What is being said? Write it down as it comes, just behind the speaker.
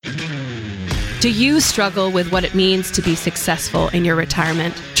Do you struggle with what it means to be successful in your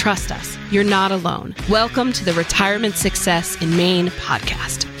retirement? Trust us, you're not alone. Welcome to the Retirement Success in Maine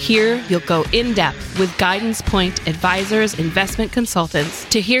podcast. Here, you'll go in depth with Guidance Point advisors, investment consultants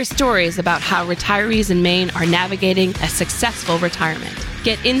to hear stories about how retirees in Maine are navigating a successful retirement.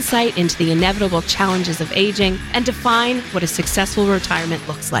 Get insight into the inevitable challenges of aging and define what a successful retirement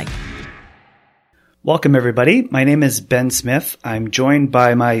looks like. Welcome, everybody. My name is Ben Smith. I'm joined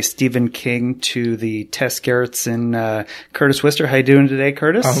by my Stephen King to the Tess Garretts and Curtis Wister. How you doing today,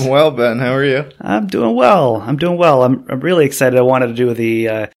 Curtis? I'm well, Ben. How are you? I'm doing well. I'm really excited. I wanted to do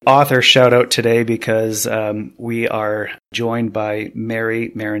the author shout out today because we are joined by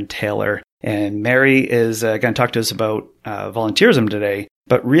Marin Taylor. And Mary is going to talk to us about volunteerism today.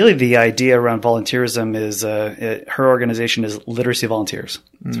 But really, the idea around volunteerism is her organization is Literacy Volunteers.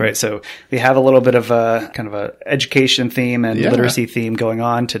 That's right. So we have a little bit of a kind of a education theme and literacy theme going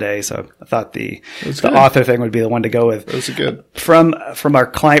on today. So I thought the author thing would be the one to go with. Those are good. From our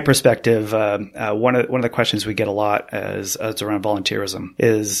client perspective, one of the questions we get a lot as around volunteerism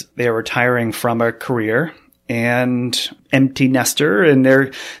is they're retiring from a career and empty nester, and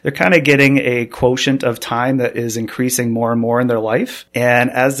they're kind of getting a quotient of time that is increasing more and more in their life. And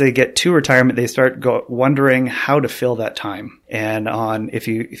as they get to retirement, they start wondering how to fill that time. And if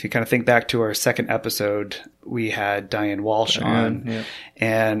you kind of think back to our second episode, we had Diane Walsh on,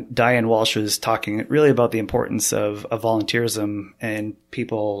 and Diane Walsh was talking really about the importance of volunteerism and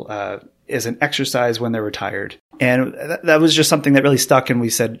people as an exercise when they're retired. And that was just something that really stuck. And we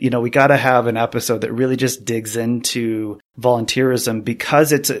said, we got to have an episode that really just digs into volunteerism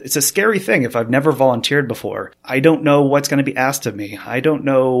because it's a scary thing. If I've never volunteered before, I don't know what's going to be asked of me. I don't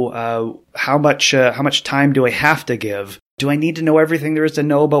know how much time do I have to give. Do I need to know everything there is to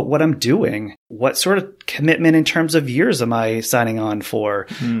know about what I'm doing? What sort of commitment in terms of years am I signing on for?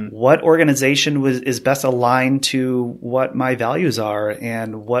 What organization is best aligned to what my values are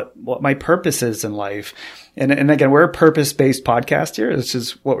and what my purpose is in life? And again, we're a purpose-based podcast here. This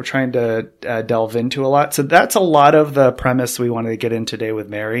is what we're trying to delve into a lot. So that's a lot of the premise we wanted to get in today with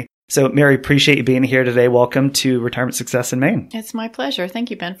Mary. So Mary, appreciate you being here today. Welcome to Retirement Success in Maine. It's my pleasure.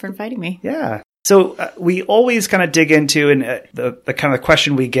 Thank you, Ben, for inviting me. Yeah. So we always kind of dig into the kind of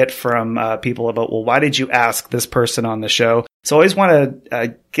question we get from people about, well, why did you ask this person on the show? So I always want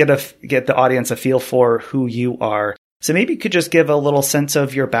to get the audience a feel for who you are. So maybe you could just give a little sense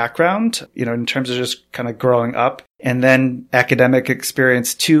of your background, in terms of just kind of growing up and then academic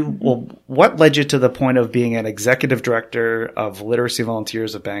experience too. Well, what led you to the point of being an executive director of Literacy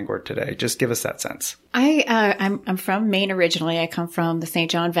Volunteers of Bangor today? Just give us that sense. I'm from Maine originally. I come from the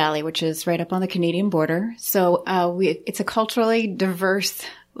St. John Valley, which is right up on the Canadian border. So it's a culturally diverse.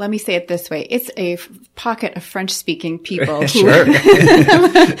 Let me say it this way. It's a pocket of French-speaking people. Sure.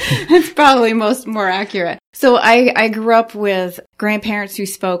 It's probably more accurate. So I grew up with grandparents who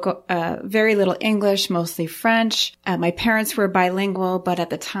spoke very little English, mostly French. My parents were bilingual, but at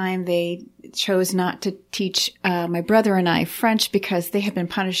the time they chose not to teach my brother and I French because they had been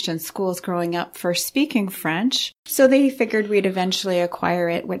punished in schools growing up for speaking French. So they figured we'd eventually acquire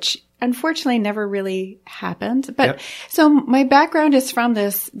it, which unfortunately never really happened. But So my background is from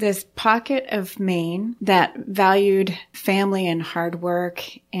this pocket of Maine that valued family and hard work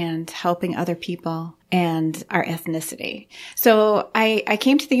and helping other people and our ethnicity. So I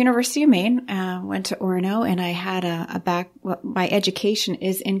came to the University of Maine, went to Orono, and I had my education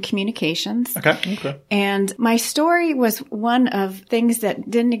is in communications. Okay. And my story was one of things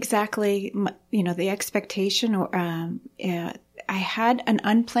that didn't exactly, the expectation or, I had an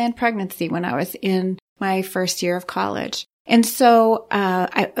unplanned pregnancy when I was in my first year of college. And so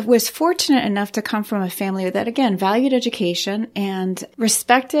I was fortunate enough to come from a family that, again, valued education and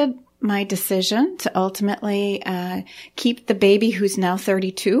respected my decision to ultimately keep the baby who's now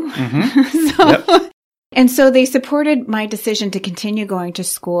 32. And so they supported my decision to continue going to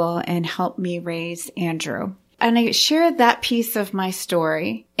school and help me raise Andrew. And I shared that piece of my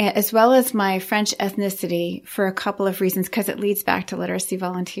story, as well as my French ethnicity, for a couple of reasons, because it leads back to Literacy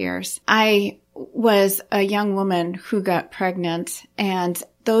Volunteers. I was a young woman who got pregnant, and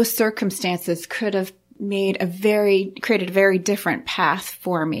those circumstances could have created a very different path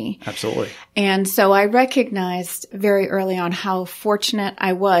for me. Absolutely. And so I recognized very early on how fortunate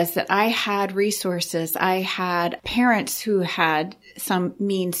I was that I had resources. I had parents who had some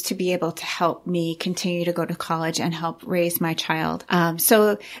means to be able to help me continue to go to college and help raise my child.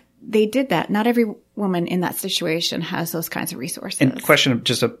 So they did that. Not every woman in that situation has those kinds of resources. And question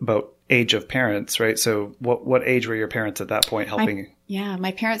just about age of parents, right? So what age were your parents at that point helping you? Yeah,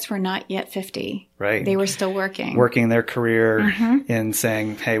 my parents were not yet 50. Right. They were still working their career and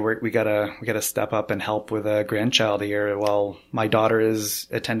saying, hey, we gotta step up and help with a grandchild here while my daughter is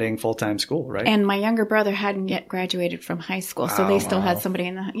attending full-time school, right? And my younger brother hadn't yet graduated from high school. So they still had somebody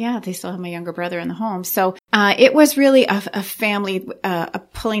they still have my younger brother in the home. So it was really a family, a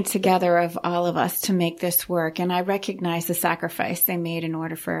pulling together of all of us to make this work. And I recognize the sacrifice they made in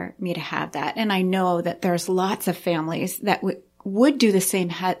order for me to have that. And I know that there's lots of families that would do the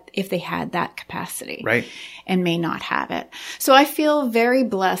same if they had that capacity. Right. And may not have it. So I feel very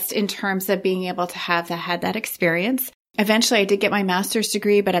blessed in terms of being able to had that experience. Eventually I did get my master's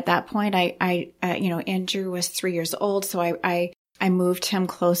degree, but at that point Andrew was 3 years old. So I moved him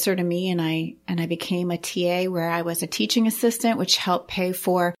closer to me and I became a TA where I was a teaching assistant, which helped pay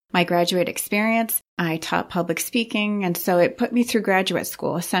for my graduate experience. I taught public speaking. And so it put me through graduate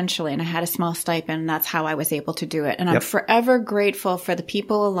school essentially. And I had a small stipend and that's how I was able to do it. And I'm forever grateful for the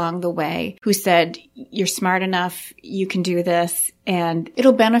people along the way who said, you're smart enough, you can do this and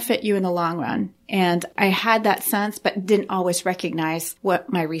it'll benefit you in the long run. And I had that sense, but didn't always recognize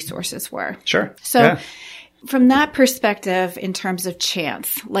what my resources were. Sure. So from that perspective, in terms of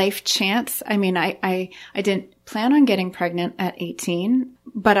life chance, I mean, I didn't plan on getting pregnant at 18,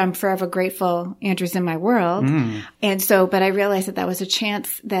 but I'm forever grateful Andrew's in my world. And so, but I realized that was a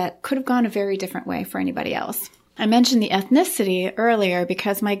chance that could have gone a very different way for anybody else. I mentioned the ethnicity earlier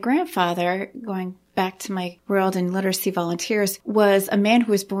because my grandfather, going back to my world in literacy volunteers, was a man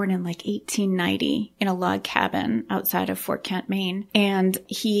who was born in 1890 in a log cabin outside of Fort Kent, Maine. And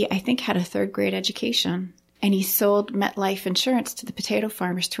he, I think, had a 3rd grade education. And he sold MetLife insurance to the potato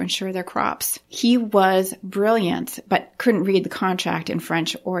farmers to insure their crops. He was brilliant, but couldn't read the contract in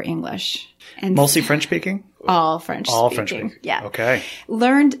French or English. And mostly French speaking? All French speaking. All French speaking. Yeah. Okay.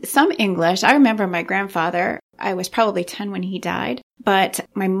 Learned some English. I remember my grandfather, I was probably 10 when he died, but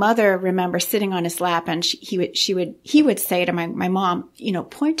my mother remembers sitting on his lap and he would say to my mom,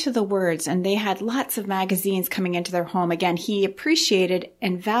 point to the words. And they had lots of magazines coming into their home. Again, he appreciated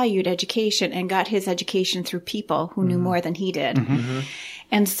and valued education and got his education through people who knew more than he did.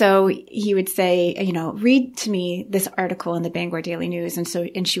 And so he would say, read to me this article in the Bangor Daily News.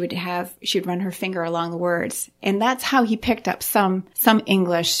 And she would run her finger along the words. And that's how he picked up some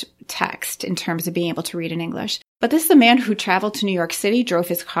English text in terms of being able to read in English. But this is a man who traveled to New York City, drove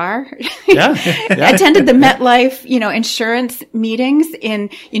his car, attended the MetLife, insurance meetings in,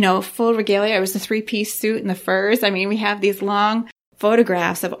 full regalia. It was the 3-piece suit and the furs. I mean, we have these long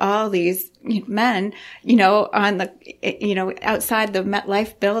photographs of all these men, on the, outside the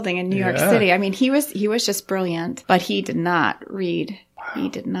MetLife building in New York City. I mean, he was just brilliant, but he did not read. He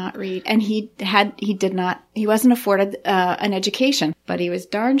did not read. And he wasn't afforded an education, but he was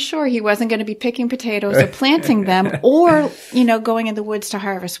darn sure he wasn't going to be picking potatoes or planting them or, going in the woods to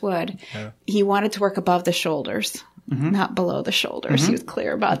harvest wood. Yeah. He wanted to work above the shoulders, not below the shoulders. He was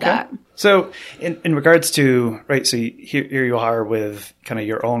clear about that. So in regards to, right, so here you are with kind of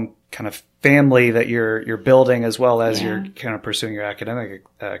your own kind of family that you're building as well as you're kind of pursuing your academic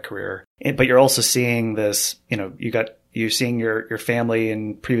career. But you're also seeing this, you're seeing your family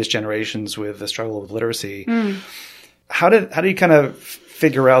in previous generations with the struggle with literacy. How do you kind of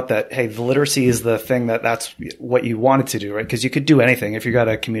figure out that, hey, the literacy is the thing that's what you wanted to do, right? Because you could do anything if you got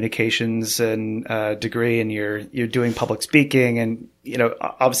a communications and degree and you're doing public speaking and,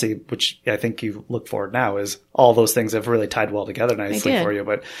 obviously, which I think you look for now is all those things have really tied well together nicely for you.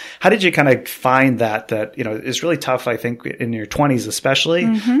 But how did you kind of find that, it's really tough, I think, in your 20s especially,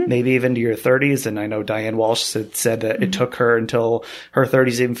 maybe even to your 30s. And I know Diane Walsh had said that it took her until her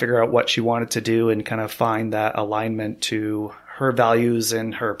 30s to even figure out what she wanted to do and kind of find that alignment to her values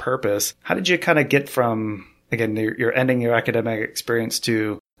and her purpose. How did you kind of get from, again, you're ending your academic experience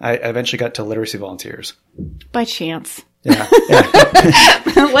to, I eventually got to literacy volunteers? By chance. Yeah.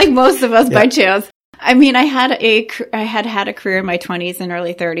 Like most of us, by chance. I mean, I had a career in my 20s and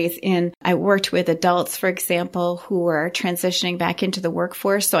early 30s I worked with adults, for example, who were transitioning back into the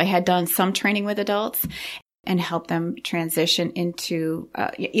workforce. So I had done some training with adults and help them transition into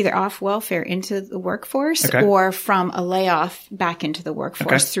either off welfare into the workforce or from a layoff back into the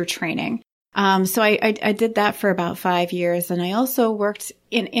workforce through training. So I did that for about 5 years. And I also worked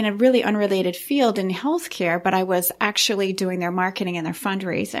in a really unrelated field in healthcare, but I was actually doing their marketing and their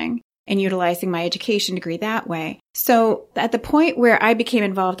fundraising and utilizing my education degree that way. So at the point where I became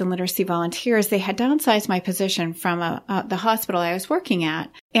involved in literacy volunteers, they had downsized my position from the hospital I was working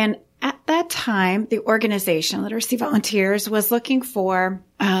at. And at that time, the organization, Literacy Volunteers, was looking for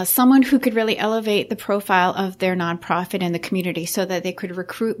someone who could really elevate the profile of their nonprofit in the community so that they could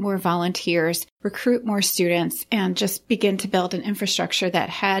recruit more volunteers, recruit more students, and just begin to build an infrastructure that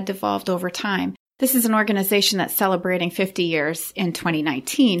had evolved over time. This is an organization that's celebrating 50 years in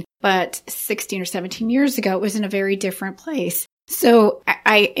 2019, but 16 or 17 years ago, it was in a very different place. So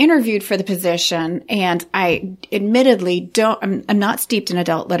I interviewed for the position, and I admittedly I'm not steeped in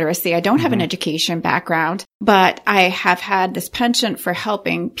adult literacy. I don't have an education background, but I have had this penchant for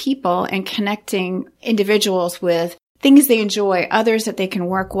helping people and connecting individuals with things they enjoy, others that they can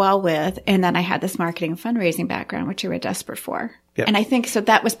work well with. And then I had this marketing and fundraising background, which we were desperate for. Yep. And I think so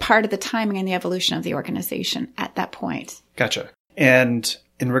that was part of the timing and the evolution of the organization at that point. Gotcha. And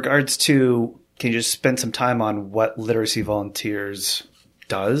in regards to, can you just spend some time on what Literacy Volunteers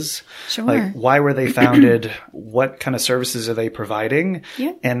does? Sure. Like, why were they founded? What kind of services are they providing?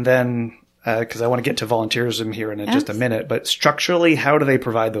 Yeah. And then, because I want to get to volunteerism here in just a minute, but structurally, how do they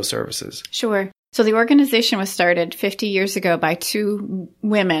provide those services? Sure. So the organization was started 50 years ago by two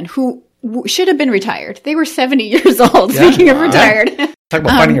women who should have been retired. They were 70 years old, speaking of retired. Talk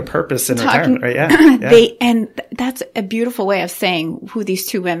about finding a purpose in retirement, right? Yeah. And that's a beautiful way of saying who these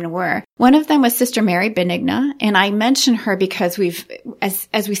two women were. One of them was Sister Mary Benigna, and I mention her because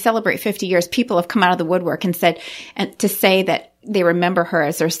as we celebrate 50 years, people have come out of the woodwork and to say that they remember her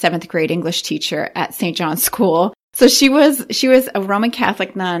as their 7th grade English teacher at St. John's School. So she was a Roman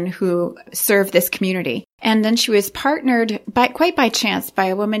Catholic nun who served this community. And then she was partnered quite by chance by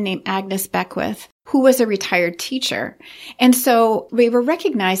a woman named Agnes Beckwith, who was a retired teacher. And so we were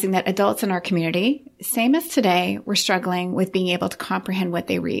recognizing that adults in our community, same as today, were struggling with being able to comprehend what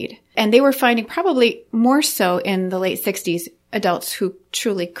they read. And they were finding probably more so in the late 60s, adults who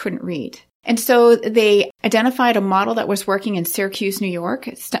truly couldn't read. And so they identified a model that was working in Syracuse, New York.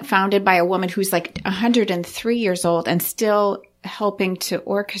 It's founded by a woman who's like 103 years old and still helping to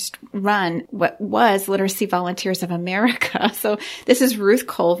run what was Literacy Volunteers of America. So this is Ruth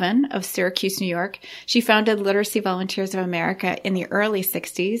Colvin of Syracuse, New York. She founded Literacy Volunteers of America in the early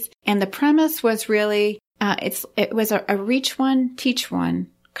 60s. And the premise was really, it was a reach one, teach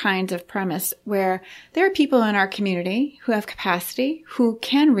one kind of premise where there are people in our community who have capacity, who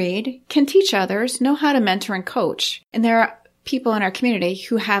can read, can teach others, know how to mentor and coach. And there are people in our community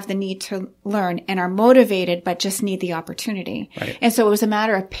who have the need to learn and are motivated but just need the opportunity. Right. And so it was a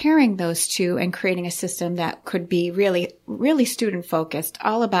matter of pairing those two and creating a system that could be really, really student focused,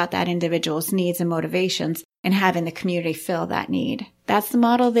 all about that individual's needs and motivations, and having the community fill that need. That's the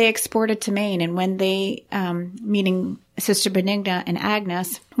model they exported to Maine. And when they, meaning Sister Benigna and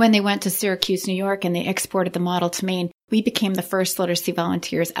Agnes, when they went to Syracuse, New York, and they exported the model to Maine, we became the first literacy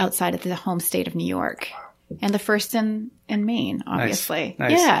volunteers outside of the home state of New York. And the first in Maine, obviously.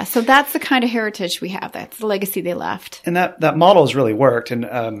 Nice. Yeah. So that's the kind of heritage we have. That's the legacy they left. And that model has really worked. And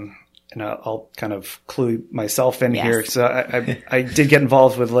I'll kind of clue myself in here. So I did get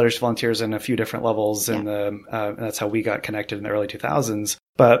involved with Literacy Volunteers in a few different levels, and that's how we got connected in the early 2000s.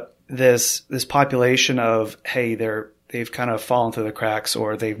 But this population of, hey, they've kind of fallen through the cracks,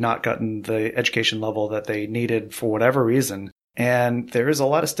 or they've not gotten the education level that they needed for whatever reason. And there is a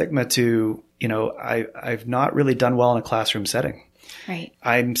lot of stigma to, I've not really done well in a classroom setting. Right.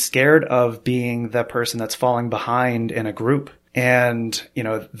 I'm scared of being the person that's falling behind in a group. And,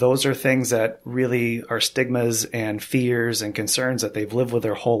 those are things that really are stigmas and fears and concerns that they've lived with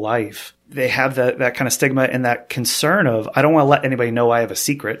their whole life. They have that kind of stigma and that concern of, I don't want to let anybody know I have a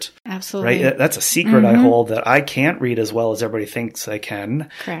secret. Absolutely. Right? That's a secret I hold, that I can't read as well as everybody thinks I can.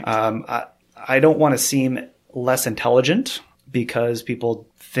 Correct. I don't want to seem less intelligent because people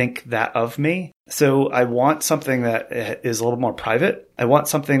think that of me. So I want something that is a little more private. I want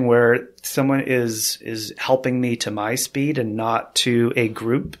something where someone is helping me to my speed and not to a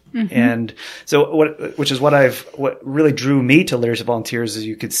group. And so what really drew me to Literacy Volunteers is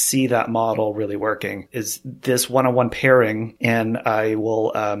you could see that model really working, is this one-on-one pairing. And I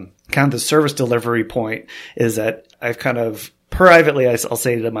will, kind of the service delivery point is that I've kind of privately, I'll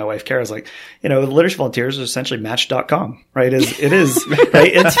say to my wife, Kara, I was like, Literacy Volunteers are essentially Match.com, right? It is,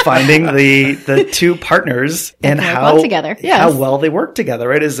 right? It's finding the two partners and how well they work together,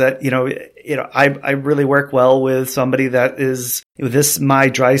 right? Is that, I really work well with somebody that is my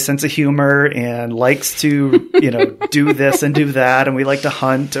dry sense of humor and likes to, do this and do that. And we like to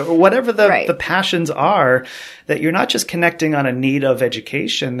hunt or whatever the passions are, that you're not just connecting on a need of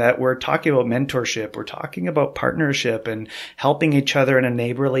education, that we're talking about mentorship. We're talking about partnership and helping each other in a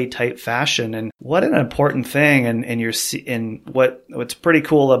neighborly type fashion. And what an important thing. And what's pretty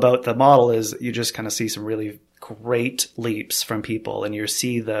cool about the model is you just kind of see some really great leaps from people, and you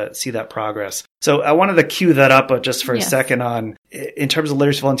see that progress. So I wanted to cue that up just for a second on, in terms of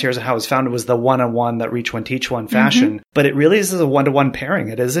literacy volunteers and how it was founded, was the one-on-one, that reach one, teach one fashion. But it really is a one-to-one pairing.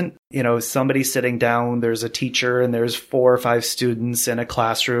 It isn't, somebody sitting down, there's a teacher and there's 4 or 5 students in a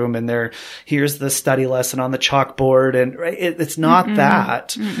classroom, and here's the study lesson on the chalkboard. And it's not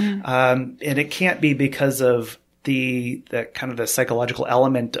that. And it can't be because of the kind of the psychological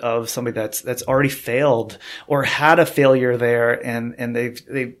element of somebody that's already failed or had a failure there, and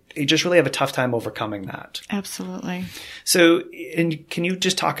they just really have a tough time overcoming that. Absolutely. So, and can you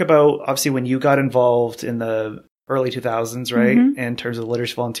just talk about, obviously, when you got involved in the early 2000s, right, in terms of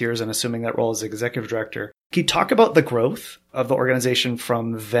literacy volunteers and assuming that role as executive director, can you talk about the growth of the organization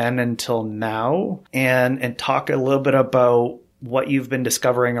from then until now, and talk a little bit about what you've been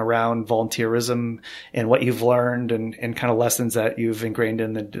discovering around volunteerism and what you've learned and kind of lessons that you've ingrained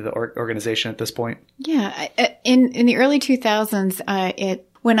in the organization at this point? Yeah. In the early 2000s,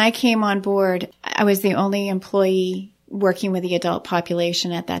 when I came on board, I was the only employee working with the adult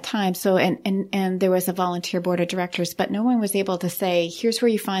population at that time. So, and there was a volunteer board of directors, but no one was able to say, here's where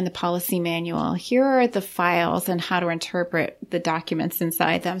you find the policy manual. Here are the files and how to interpret the documents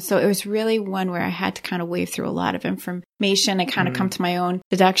inside them. So it was really one where I had to kind of wade through a lot of information and kind of come to my own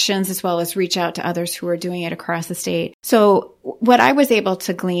deductions, as well as reach out to others who were doing it across the state. So what I was able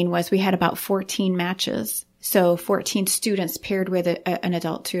to glean was we had about 14 matches. So 14 students paired with an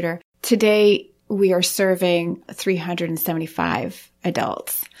adult tutor. Today, we are serving 375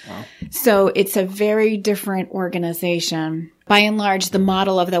 adults. Wow. So it's a very different organization. By and large, the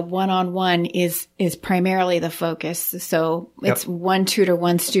model of the one-on-one is primarily the focus. So it's one tutor,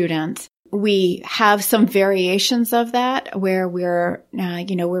 one student. We have some variations of that where we're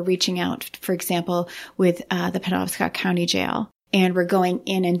reaching out, for example, with the Penobscot County Jail. And we're going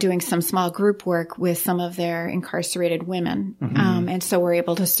in and doing some small group work with some of their incarcerated women. And so we're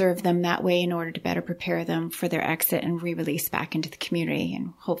able to serve them that way in order to better prepare them for their exit and re-release back into the community,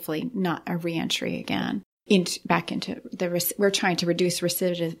 and hopefully not a re-entry again. We're trying to reduce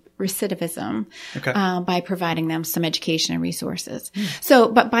recidivism by providing them some education and resources.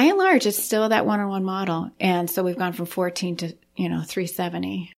 So, but by and large, it's still that one-on-one model. And so we've gone from 14 to,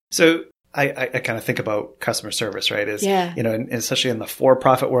 370. So I kind of think about customer service, right? And especially in the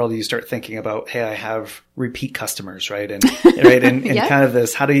for-profit world, you start thinking about, hey, I have repeat customers, right? And kind of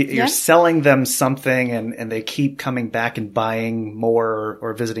this, how do you're selling them something and they keep coming back and buying more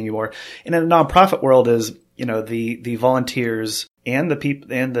or visiting you more. And in the nonprofit world is, the volunteers and the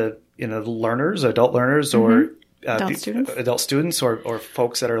people and the learners, adult learners, or adult students or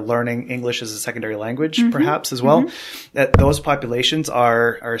folks that are learning English as a secondary language, perhaps as well, that those populations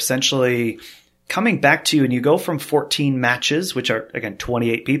are essentially coming back to you, and you go from 14 matches, which are, again,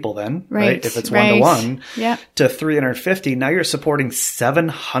 28 people then, right? If it's one-to-one, to 350. Now you're supporting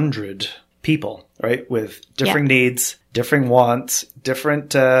 700 people, right? With differing needs, differing wants,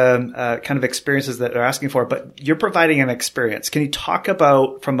 different kind of experiences that they're asking for, but you're providing an experience. Can you talk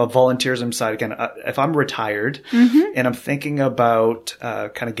about, from a volunteerism side, again, if I'm retired and I'm thinking about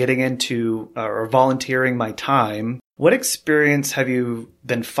kind of getting into or volunteering my time, what experience have you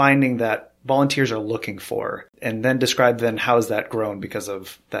been finding that volunteers are looking for? And then describe then how has that grown because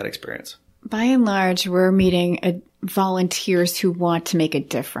of that experience? By and large, we're meeting volunteers who want to make a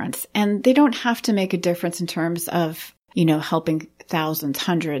difference. And they don't have to make a difference in terms of, helping thousands,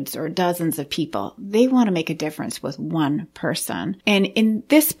 hundreds, or dozens of people. They want to make a difference with one person. And in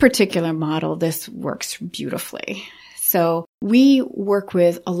this particular model, this works beautifully. So we work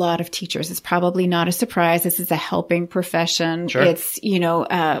with a lot of teachers. It's probably not a surprise. This is a helping profession. Sure. It's,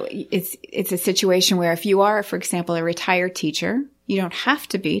 it's a situation where if you are, for example, a retired teacher, you don't have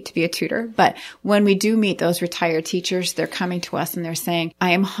to be a tutor. But when we do meet those retired teachers, they're coming to us and they're saying,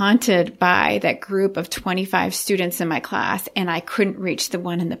 I am haunted by that group of 25 students in my class, and I couldn't reach the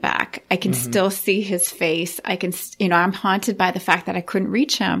one in the back. I can still see his face. I'm haunted by the fact that I couldn't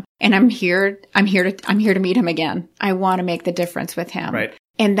reach him. And I'm here to meet him again. I want to make the difference with him. Right.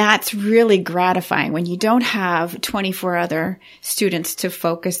 And that's really gratifying when you don't have 24 other students to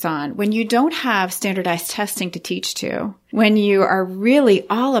focus on, when you don't have standardized testing to teach to, when you are really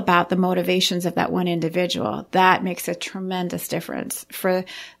all about the motivations of that one individual. That makes a tremendous difference for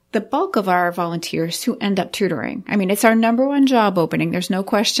the bulk of our volunteers who end up tutoring. I mean, it's our number one job opening. There's no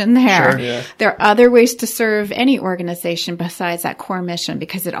question there. Sure, yeah. There are other ways to serve any organization besides that core mission,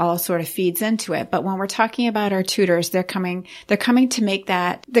 because it all sort of feeds into it. But when we're talking about our tutors, they're coming to make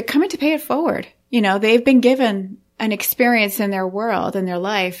that, they're coming to pay it forward. They've been given an experience in their world, in their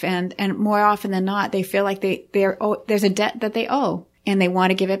life, and more often than not, they feel like there's a debt that they owe, and they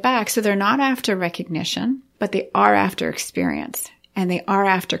want to give it back. So they're not after recognition. but they are after experience and they are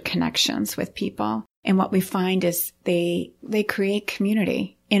after connections with people. And what we find is they create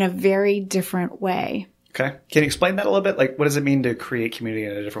community in a very different way. Okay. Can you explain that a little bit? Like, what does it mean to create community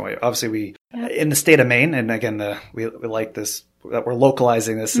in a different way? Obviously, in the state of Maine, and again, we like this, that we're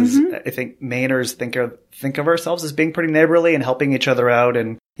localizing this, is I think Mainers think of ourselves as being pretty neighborly and helping each other out.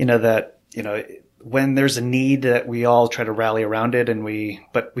 And, when there's a need that we all try to rally around it,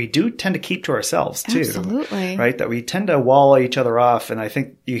 but we do tend to keep to ourselves too. Absolutely. Right? That we tend to wall each other off. And I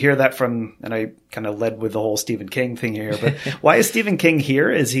think you hear that from, and I kind of led with the whole Stephen King thing here, but why is Stephen King here?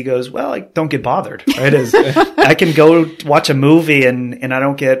 Is he goes, well, don't get bothered, right? I can go watch a movie and I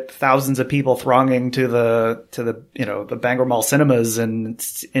don't get thousands of people thronging to the Bangor Mall cinemas and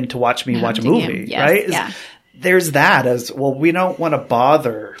to watch me watch a movie, yes, right? Yeah. There's that as well. We don't want to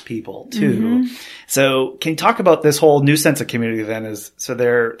bother people too. So can you talk about this whole new sense of community then? So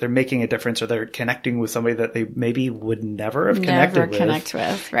they're making a difference, or they're connecting with somebody that they maybe would never have connected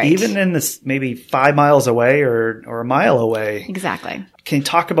with. Right. Even in this maybe 5 miles away or a mile away. Exactly. Can you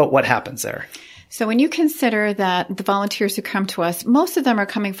talk about what happens there? So when you consider that the volunteers who come to us, most of them are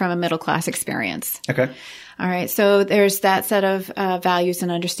coming from a middle class experience. Okay. All right. So there's that set of values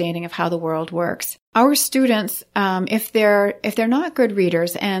and understanding of how the world works. Our students, if they're not good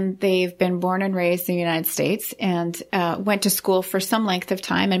readers and they've been born and raised in the United States and went to school for some length of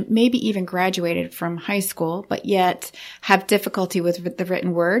time and maybe even graduated from high school, but yet have difficulty with the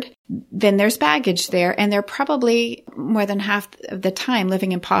written word, then there's baggage there, and they're probably more than half of the time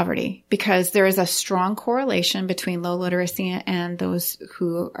living in poverty, because there is a strong correlation between low literacy and those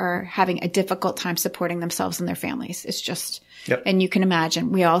who are having a difficult time supporting themselves and their families. It's just, and you can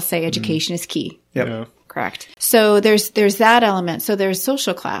imagine, we all say education is key. Yep. Yeah. Correct. So there's that element. So there's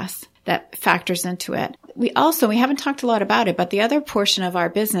social class that factors into it. We haven't talked a lot about it, but the other portion of our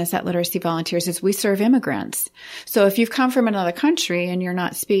business at Literacy Volunteers is we serve immigrants. So if you've come from another country and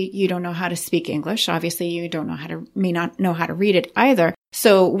you don't know how to speak English, obviously you may not know how to read it either.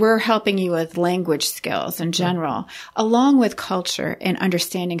 So we're helping you with language skills in general, along with culture and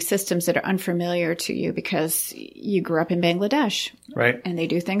understanding systems that are unfamiliar to you because you grew up in Bangladesh. Right. And they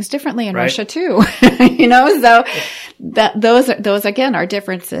do things differently in Russia too. So those again are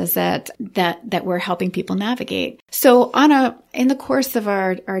differences that we're helping people navigate. So in the course of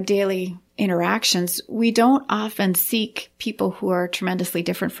our daily interactions, we don't often seek people who are tremendously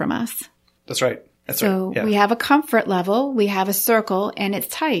different from us. That's right. So we have a comfort level, we have a circle, and it's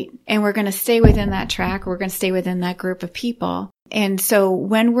tight. And we're going to stay within that track. We're going to stay within that group of people. And so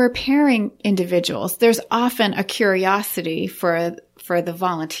when we're pairing individuals, there's often a curiosity for the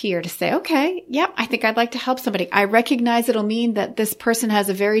volunteer to say, okay, yep, I think I'd like to help somebody. I recognize it'll mean that this person has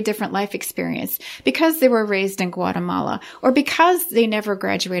a very different life experience because they were raised in Guatemala, or because they never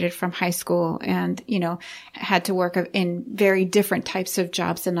graduated from high school and, had to work in very different types of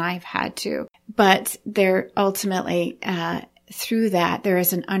jobs than I've had to. But they're ultimately, through that, there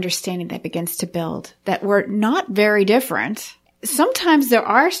is an understanding that begins to build that we're not very different. Sometimes there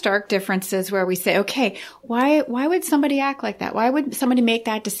are stark differences where we say, okay, why would somebody act like that? Why would somebody make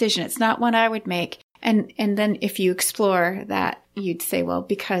that decision? It's not one I would make. And then if you explore that, you'd say, well,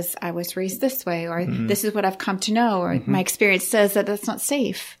 because I was raised this way, or this is what I've come to know, or my experience says that that's not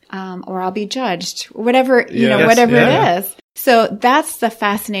safe, or I'll be judged, whatever, it is. So that's the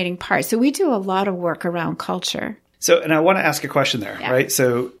fascinating part. So we do a lot of work around culture. So, and I want to ask a question there, right?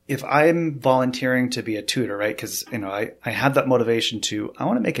 So if I'm volunteering to be a tutor, right? Because, I have that motivation I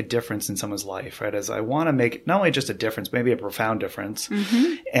want to make a difference in someone's life, right? As I want to make not only just a difference, maybe a profound difference.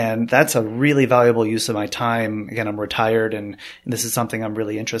 And that's a really valuable use of my time. Again, I'm retired and this is something I'm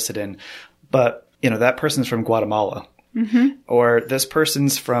really interested in. But, that person's from Guatemala. Or this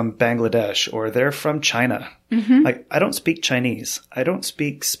person's from Bangladesh, or they're from China. Like, I don't speak Chinese. I don't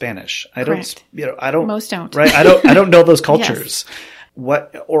speak Spanish. Most don't. Right. I don't know those cultures. Yes.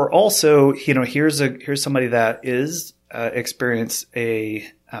 Or also, here's somebody that is, experience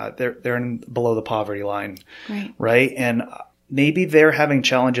they're below the poverty line. Right. And maybe they're having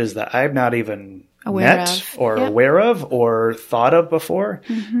challenges that I've not even met or aware of or thought of before.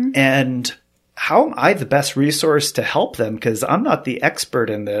 And how am I the best resource to help them? Because I'm not the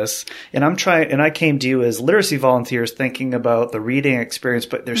expert in this, and I came to you as literacy volunteers thinking about the reading experience,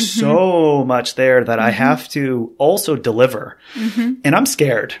 but there's so much there that I have to also deliver. And I'm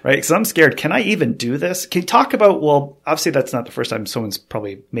scared, right? Because I'm scared. Can I even do this? Can you talk about, well, obviously that's not the first time someone's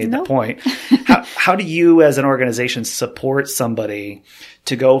probably made that point. How do you as an organization support somebody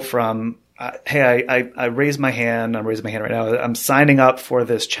to go from hey, I raised my hand. I'm raising my hand right now. I'm signing up for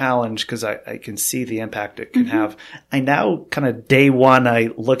this challenge because I can see the impact it can have. I now kind of day one, I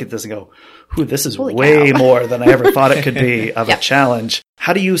look at this and go, this is Holy way cow. more than I ever thought it could be of a challenge.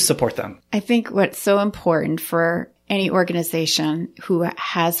 How do you support them? I think what's so important for any organization who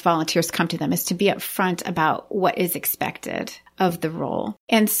has volunteers come to them is to be upfront about what is expected of the role.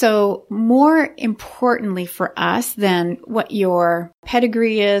 And so more importantly for us than what your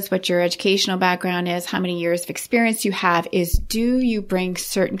pedigree is, what your educational background is, how many years of experience you have is, do you bring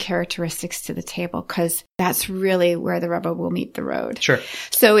certain characteristics to the table? Because that's really where the rubber will meet the road. Sure.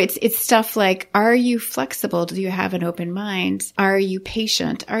 So it's stuff like, are you flexible? Do you have an open mind? Are you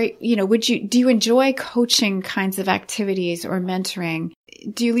patient? Do you enjoy coaching kinds of activities or mentoring?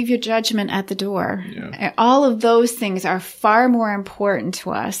 Do you leave your judgment at the door? Yeah. All of those things are far more important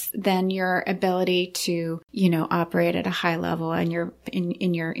to us than your ability to, operate at a high level in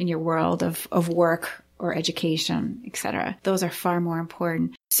your world of work or education, et cetera. Those are far more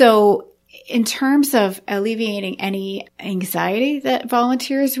important. So in terms of alleviating any anxiety that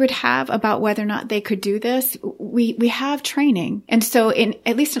volunteers would have about whether or not they could do this, we have training. And so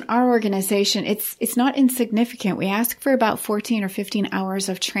at least in our organization, it's not insignificant. We ask for about 14 or 15 hours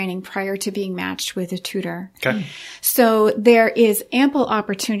of training prior to being matched with a tutor. Okay. So there is ample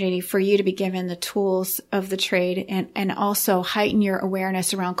opportunity for you to be given the tools of the trade and also heighten your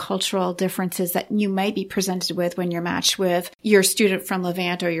awareness around cultural differences that you might be presented with when you're matched with your student from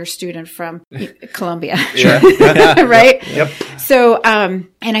Levant or your student from Colombia. Right? Yep. So, and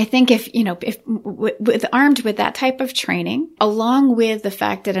I think if armed with that type of training, along with the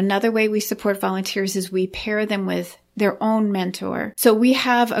fact that another way we support volunteers is we pair them with their own mentor. So we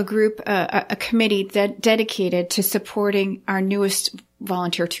have a group, a committee dedicated to supporting our newest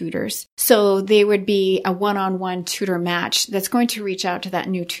volunteer tutors. So they would be a one-on-one tutor match that's going to reach out to that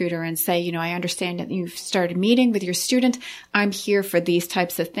new tutor and say, I understand that you've started meeting with your student. I'm here for these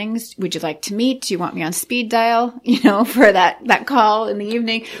types of things. Would you like to meet? Do you want me on speed dial, for that call in the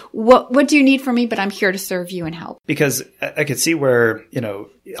evening? What do you need from me? But I'm here to serve you and help. Because I could see where,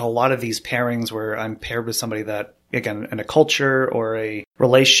 a lot of these pairings where I'm paired with somebody that, again, in a culture or a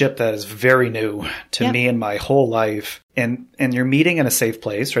relationship that is very new to me in my whole life. And you're meeting in a safe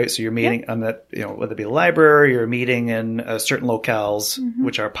place, right? So you're meeting on that, whether it be a library, you're meeting in certain locales,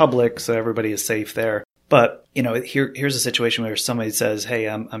 which are public. So everybody is safe there. But, here's a situation where somebody says, hey,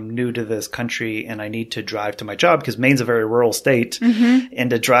 I'm new to this country and I need to drive to my job because Maine's a very rural state. And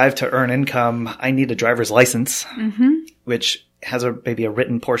to drive to earn income, I need a driver's license, which has maybe a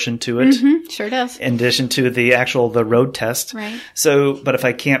written portion to it. Sure does. In addition to the road test. Right. So, but if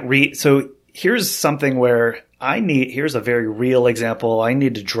I can't read, so here's something where here's a very real example. I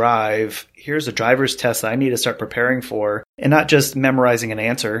need to drive. Here's a driver's test that I need to start preparing for, and not just memorizing an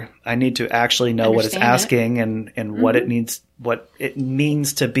answer. I need to actually know what it's asking and what it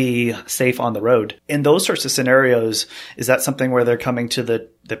means to be safe on the road. In those sorts of scenarios, is that something where they're coming to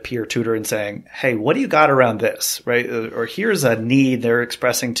the peer tutor and saying, hey, what do you got around this, right? Or here's a need they're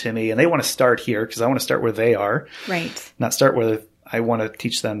expressing to me, and they want to start here because I want to start where they are. Right. Not start where I want to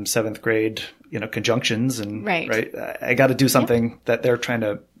teach them 7th grade, conjunctions and right. I got to do something that they're trying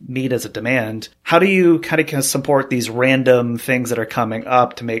to meet as a demand. How do you kind of support these random things that are coming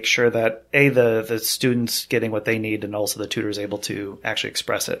up to make sure that the students getting what they need and also the tutor is able to actually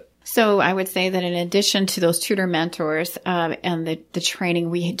express it? So I would say that in addition to those tutor mentors and the training,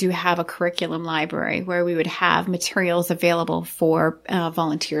 we do have a curriculum library where we would have materials available for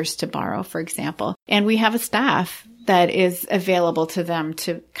volunteers to borrow, for example. And we have a staff that is available to them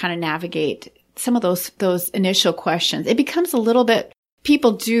to kind of navigate some of those initial questions. It becomes a little bit,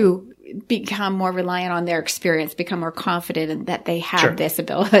 people do become more reliant on their experience, become more confident in that they have this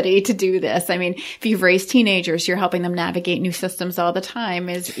ability to do this. I mean, if you've raised teenagers, you're helping them navigate new systems all the time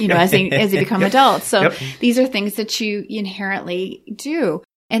as they become adults. So these are things that you inherently do.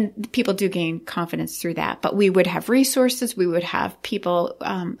 And people do gain confidence through that. But we would have resources. We would have people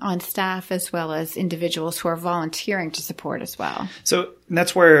on staff as well as individuals who are volunteering to support as well. So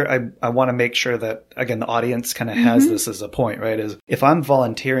that's where I want to make sure that, again, the audience kind of has this as a point, right? Is if I'm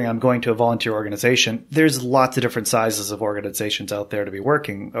volunteering, I'm going to a volunteer organization. There's lots of different sizes of organizations out there to be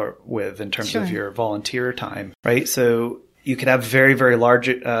working with in terms of your volunteer time, right? So you could have very, very large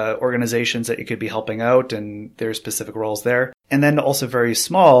organizations that you could be helping out, and there's specific roles there. And then also very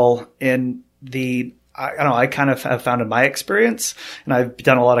small in I kind of have found in my experience, and I've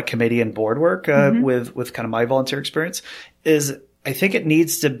done a lot of committee and board work with kind of my volunteer experience, is I think it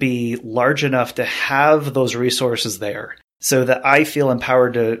needs to be large enough to have those resources there. so that I feel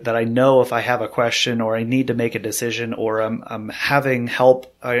empowered that I know if I have a question or I need to make a decision or I'm having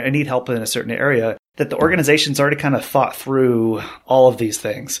help, I need help in a certain area, that the organization's already kind of thought through all of these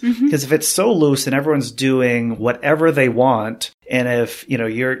things. Because if it's so loose and everyone's doing whatever they want, and if,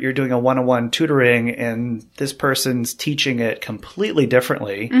 you're doing a one-on-one tutoring and this person's teaching it completely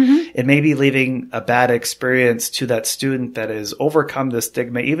differently, it may be leaving a bad experience to that student that has overcome the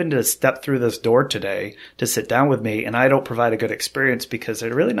stigma, even to step through this door today to sit down with me, and I don't provide a good experience because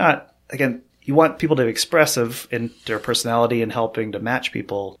they're really not, again, you want people to be expressive in their personality and helping to match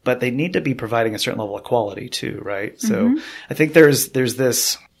people, but they need to be providing a certain level of quality too, right? So I think there's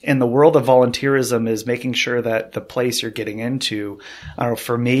this in the world of volunteerism is making sure that the place you're getting into,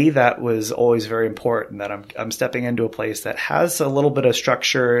 for me, that was always very important, that I'm stepping into a place that has a little bit of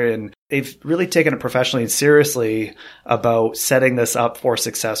structure, and they've really taken it professionally and seriously about setting this up for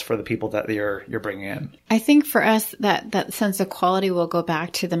success for the people that you're bringing in. I think for us, that sense of quality will go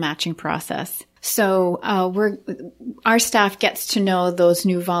back to the matching process. So our staff gets to know those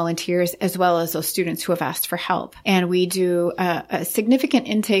new volunteers as well as those students who have asked for help. And we do a significant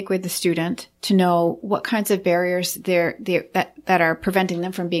intake with the student to know what kinds of barriers that are preventing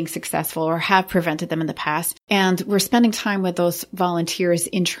them from being successful or have prevented them in the past. And we're spending time with those volunteers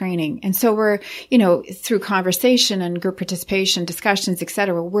in training. And so we're, through conversation and group participation, discussions, et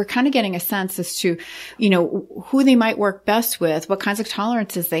cetera, we're kind of getting a sense as to, who they might work best with, what kinds of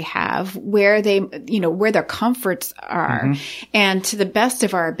tolerances they have, where their comforts are. And to the best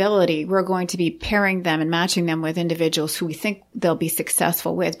of our ability, we're going to be pairing them and matching them with individuals who we think they'll be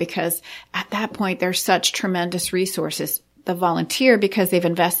successful with, because at that point, there's such tremendous resources. The volunteer, because they've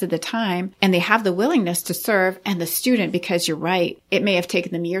invested the time and they have the willingness to serve, and the student, because you're right, it may have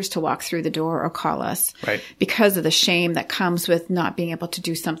taken them years to walk through the door or call us, right, because of the shame that comes with not being able to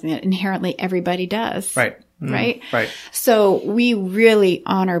do something that inherently everybody does. Right. Right. Right. So we really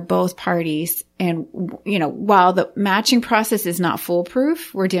honor both parties. And, while the matching process is not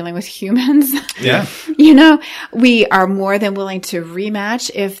foolproof, we're dealing with humans. Yeah. We are more than willing to rematch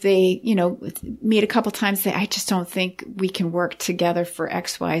if they, meet a couple times, say, I just don't think we can work together for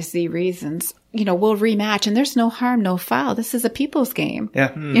X, Y, Z reasons. We'll rematch, and there's no harm, no foul. This is a people's game.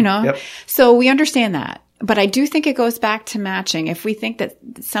 Yeah. Yep. So we understand that. But I do think it goes back to matching. If we think that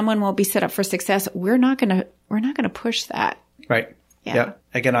someone will be set up for success, we're not going to push that. Right. Yeah.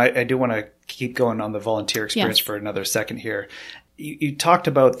 Again, I do want to keep going on the volunteer experience for another second here. You talked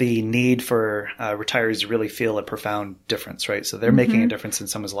about the need for retirees to really feel a profound difference, right? So they're making a difference in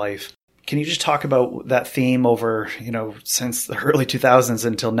someone's life. Can you just talk about that theme over, since the early 2000s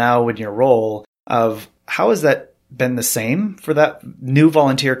until now in your role, of how has that been the same for that new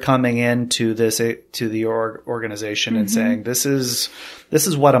volunteer coming into the organization and saying, this is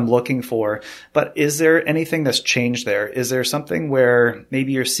what I'm looking for. But is there anything that's changed there? Is there something where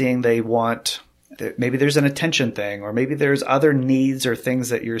maybe you're seeing maybe there's an attention thing, or maybe there's other needs or things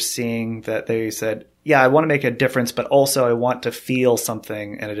that you're seeing that they said, yeah, I want to make a difference, but also I want to feel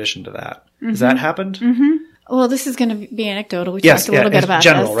something in addition to that. Has that happened? Well, this is going to be anecdotal. We talked a little bit about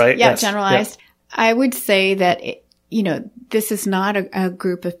general, this. Right? Yeah, yes. Generalized. Yeah. I would say that, this is not a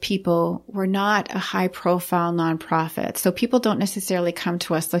group of people. We're not a high profile nonprofit. So people don't necessarily come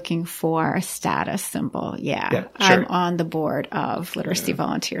to us looking for a status symbol. Yeah, sure. I'm on the board of Literacy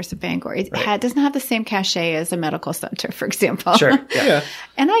Volunteers of Bangor. It doesn't have the same cachet as a medical center, for example. Sure. Yeah.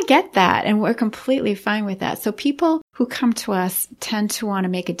 And I get that. And we're completely fine with that. So people who come to us tend to want to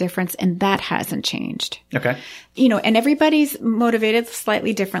make a difference, and that hasn't changed. Okay. And everybody's motivated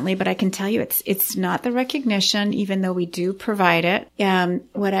slightly differently, but I can tell you it's not the recognition, even though we do provide it.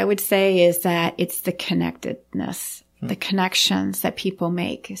 What I would say is that it's the connectedness, the connections that people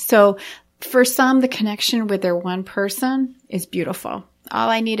make. So for some, the connection with their one person is beautiful. All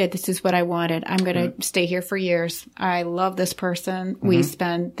I needed, this is what I wanted. I'm going to stay here for years. I love this person. We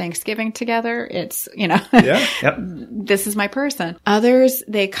spend Thanksgiving together. It's, this is my person. Others,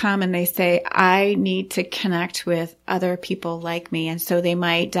 they come and they say, I need to connect with other people like me. And so they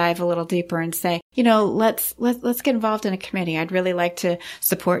might dive a little deeper and say, let's get involved in a committee. I'd really like to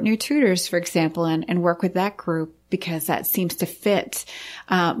support new tutors, for example, and work with that group, because that seems to fit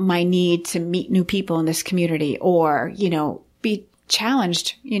my need to meet new people in this community, or, be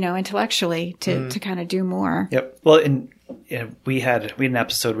challenged, intellectually to kind of do more. Yep. Well, we had an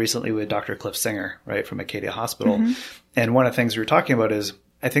episode recently with Dr. Cliff Singer, right, from Acadia Hospital. And one of the things we were talking about is,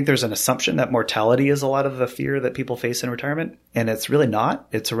 I think there's an assumption that mortality is a lot of the fear that people face in retirement. And it's really not.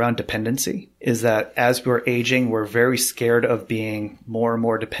 It's around dependency. Is that as we're aging, we're very scared of being more and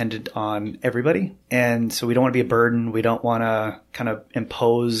more dependent on everybody. And so we don't want to be a burden. We don't want to kind of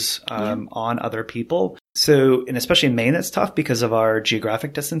impose on other people. So, and especially in Maine, that's tough because of our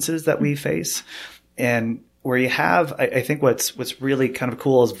geographic distances that we face. And where you have, I think what's really kind of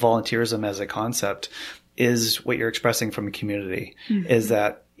cool is volunteerism as a concept is what you're expressing from a community is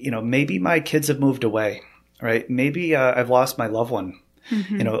that, maybe my kids have moved away, right? Maybe I've lost my loved one.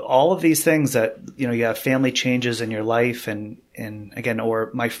 All of these things that, you have family changes in your life and again,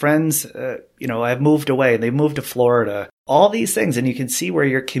 or my friends, I've moved away and they've moved to Florida, all these things. And you can see where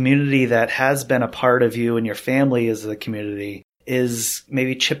your community that has been a part of you and your family as a community is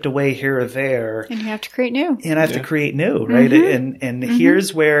maybe chipped away here or there. And you have to create new. And I have to create new, right? And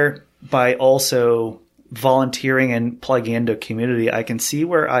here's where by also volunteering and plugging into a community, I can see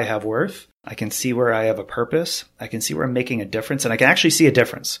where I have worth. I can see where I have a purpose. I can see where I'm making a difference, and I can actually see a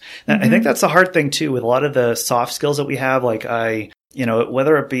difference. And I think that's the hard thing too with a lot of the soft skills that we have. Like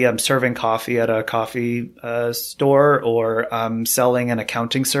whether it be I'm serving coffee at a coffee store or I'm selling an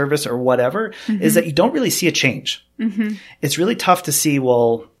accounting service or whatever, is that you don't really see a change. It's really tough to see,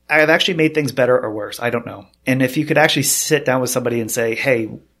 well, I've actually made things better or worse. I don't know. And if you could actually sit down with somebody and say, hey,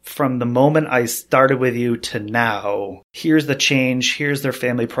 from the moment I started with you to now, here's the change, here's their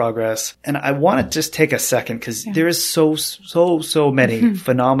family progress. And I want to just take a second because there is so many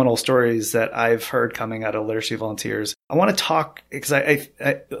phenomenal stories that I've heard coming out of literacy volunteers. I want to talk because I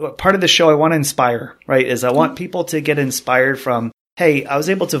part of the show I want to inspire, right? Is I want people to get inspired from, hey, I was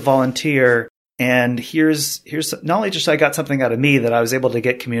able to volunteer. And here's not only just I got something out of me that I was able to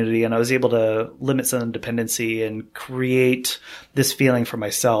get community and I was able to limit some dependency and create this feeling for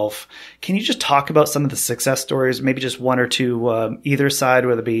myself. Can you just talk about some of the success stories, maybe just one or two, either side,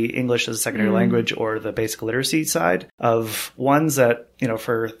 whether it be English as a secondary language or the basic literacy side of ones that,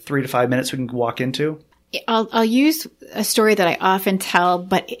 for 3 to 5 minutes we can walk into? I'll use a story that I often tell,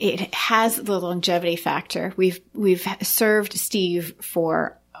 but it has the longevity factor. We've served Steve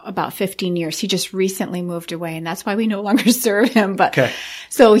for about 15 years. He just recently moved away, and that's why we no longer serve him. But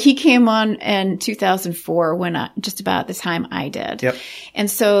so he came on in 2004 when just about the time I did. Yep. And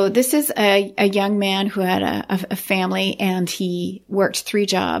so this is a young man who had a family, and he worked 3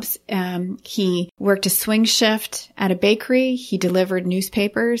 jobs. He worked a swing shift at a bakery. He delivered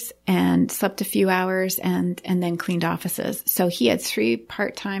newspapers and slept a few hours and then cleaned offices. So he had 3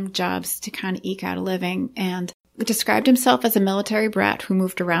 part-time jobs to kind of eke out a living, and described himself as a military brat who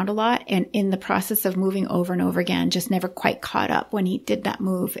moved around a lot, and in the process of moving over and over again, just never quite caught up when he did that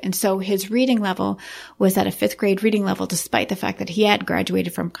move. And so his reading level was at a 5th grade reading level, despite the fact that he had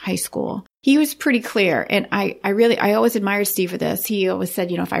graduated from high school. He was pretty clear. And I always admired Steve for this. He always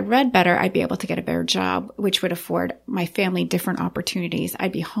said, if I read better, I'd be able to get a better job, which would afford my family different opportunities.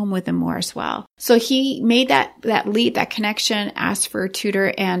 I'd be home with them more as well. So he made that leap, that connection, asked for a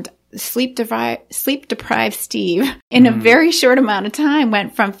tutor, and sleep deprived Steve in a very short amount of time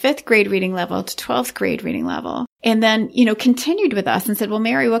went from 5th grade reading level to 12th grade reading level. And then, continued with us and said, well,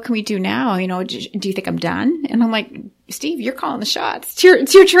 Mary, what can we do now? Do you think I'm done? And I'm like, Steve, you're calling the shots.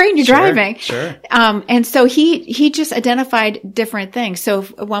 It's your train. You're driving. Sure. And so he just identified different things. So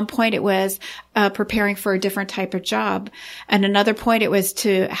at one point it was preparing for a different type of job. And another point it was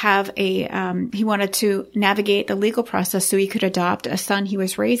to have he wanted to navigate the legal process so he could adopt a son he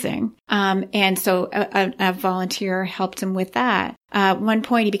was raising. And so a volunteer helped him with that. At one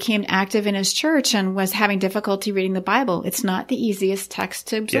point he became active in his church and was having difficulty reading the Bible. It's not the easiest text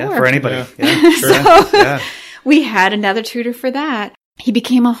to absorb. Yeah, for anybody. Yeah, sure. We had another tutor for that. He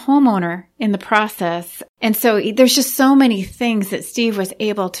became a homeowner in the process. And so there's just so many things that Steve was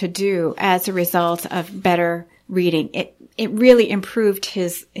able to do as a result of better reading. It really improved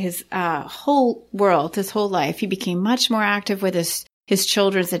his whole world, his whole life. He became much more active with his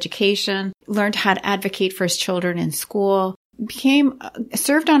children's education, learned how to advocate for his children in school,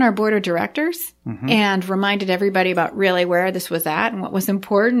 served on our board of directors and reminded everybody about really where this was at and what was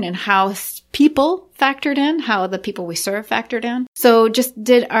important and how people factored in, how the people we serve factored in. So just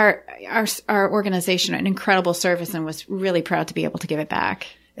did our organization an incredible service and was really proud to be able to give it back.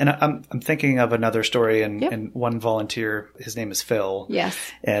 And I'm thinking of another story and one volunteer, his name is Phil. Yes.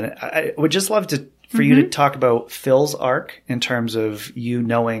 And I would just love for you to talk about Phil's arc in terms of you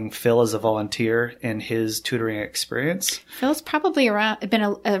knowing Phil as a volunteer and his tutoring experience. Phil's probably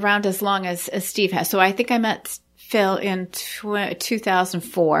been around as long as Steve has. So I think I met Phil in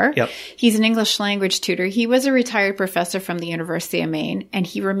 2004. Yep. He's an English language tutor. He was a retired professor from the University of Maine, and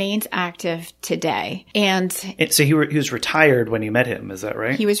he remains active today. So he was retired when you met him, is that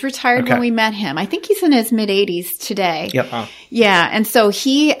right? He was retired when we met him. I think he's in his mid-80s today. Yep. Oh. Yeah, and so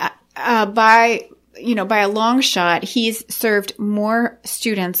he, by a long shot, he's served more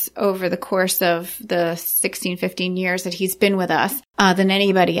students over the course of the 16, 15 years that he's been with us than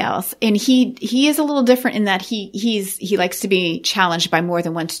anybody else. And he is a little different in that he likes to be challenged by more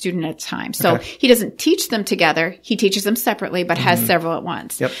than one student at a time. So he doesn't teach them together. He teaches them separately, but has several at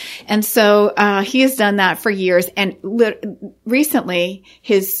once. Yep. And so he has done that for years. And recently,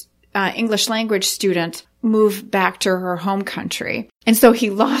 his English language student moved back to her home country. And so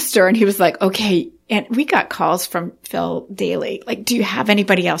he lost her and he was like, okay. And we got calls from Phil daily. Like, do you have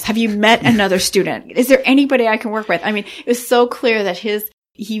anybody else? Have you met another student? Is there anybody I can work with? I mean, it was so clear that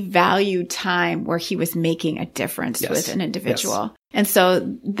he valued time where he was making a difference with an individual. Yes. And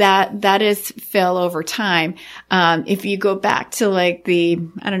so that is Phil over time. If you go back to like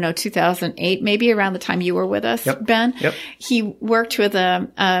 2008, maybe around the time you were with us, Ben, he worked with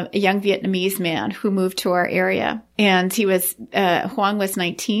a young Vietnamese man who moved to our area, and Huang was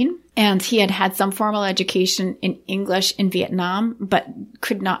 19. And he had some formal education in English in Vietnam, but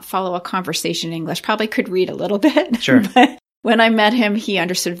could not follow a conversation in English. Probably could read a little bit. Sure. But when I met him, he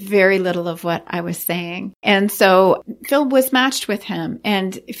understood very little of what I was saying. And so Phil was matched with him.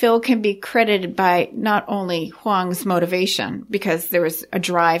 And Phil can be credited by not only Huang's motivation, because there was a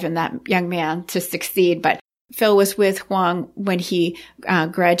drive in that young man to succeed, but Phil was with Huang when he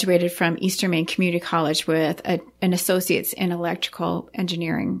graduated from Eastern Maine Community College with an associate's in electrical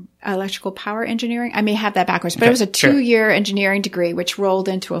power engineering. I may have that backwards, but it was a 2-year engineering degree, which rolled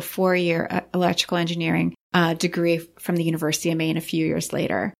into a 4-year electrical engineering degree from the University of Maine a few years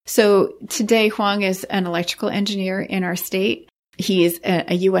later. So today, Huang is an electrical engineer in our state. He is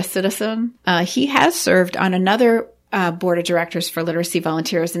a U.S. citizen. He has served on another board of directors for literacy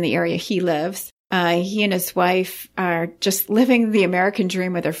volunteers in the area he lives. He and his wife are just living the American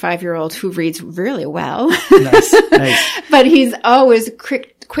dream with their 5-year-old who reads really well. Nice. But he's always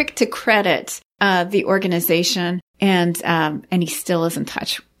quick to credit the organization, and he still is in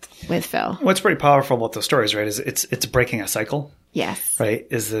touch with Phil. What's pretty powerful about those stories, right, is it's breaking a cycle. Yes. Right?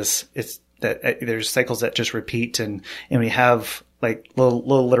 It's that there's cycles that just repeat, and we have like low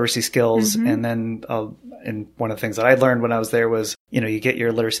literacy skills, and then and one of the things that I learned when I was there was, you get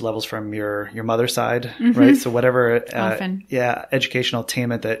your literacy levels from your mother's side, right? So whatever, educational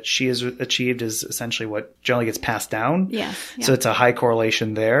attainment that she has achieved is essentially what generally gets passed down. Yes. Yeah. So it's a high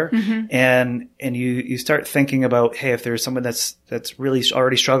correlation there. And you start thinking about, hey, if there's someone that's really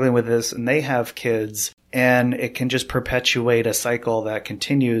already struggling with this and they have kids, and it can just perpetuate a cycle that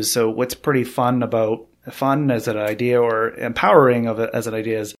continues. So what's pretty fun as an idea, or empowering of it as an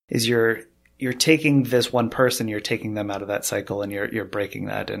idea, is you're taking this one person, you're taking them out of that cycle, and you're breaking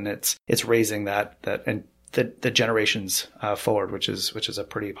that, and it's raising that and the generations forward, which is a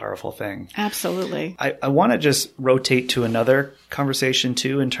pretty powerful thing. Absolutely. I want to just rotate to another conversation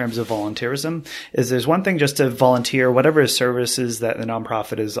too in terms of volunteerism. Is there's one thing just to volunteer whatever services that the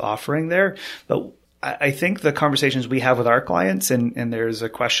nonprofit is offering there, but I think the conversations we have with our clients, and there's a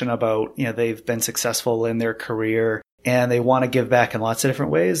question about, they've been successful in their career and they want to give back in lots of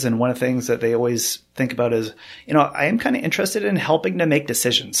different ways. And one of the things that they always think about is, I am kind of interested in helping to make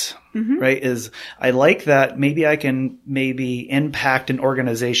decisions, right? Is I like that maybe I can impact an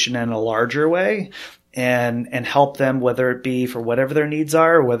organization in a larger way and help them, whether it be for whatever their needs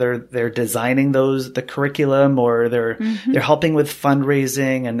are, or whether they're designing the curriculum, or they're helping with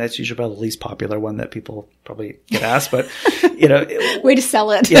fundraising. And that's usually probably the least popular one that people probably get asked, but way to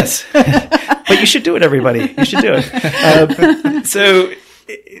sell it. Yes. But you should do it, everybody. You should do it. So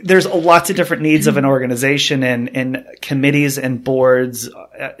there's lots of different needs of an organization, and committees and boards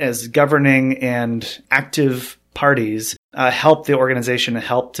as governing and active parties help the organization and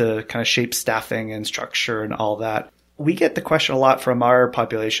help to kind of shape staffing and structure and all that. We get the question a lot from our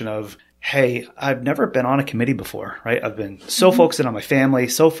population of, hey, I've never been on a committee before, right? I've been so focused in on my family,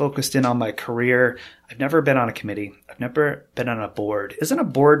 so focused in on my career. I've never been on a committee. I've never been on a board. Isn't a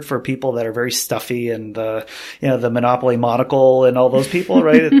board for people that are very stuffy and the Monopoly monocle and all those people,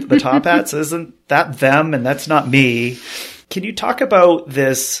 right? The top hats, isn't that them? And that's not me. Can you talk about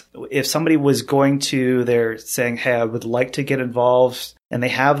this? If somebody was they're saying, hey, I would like to get involved, and they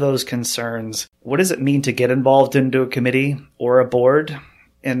have those concerns, what does it mean to get involved into a committee or a board?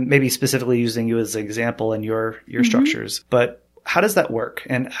 And maybe specifically using you as an example in your structures. But how does that work?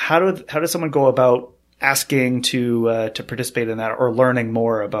 And how does someone go about asking to participate in that, or learning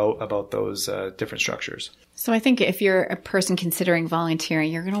more about those different structures? So I think if you're a person considering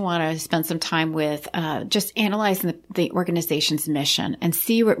volunteering, you're going to want to spend some time with just analyzing the organization's mission and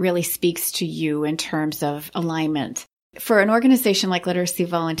see what really speaks to you in terms of alignment. For an organization like Literacy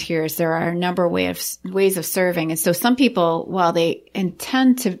Volunteers, there are a number of ways of serving. And so some people, while they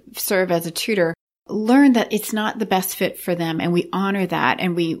intend to serve as a tutor, learn that it's not the best fit for them, and we honor that,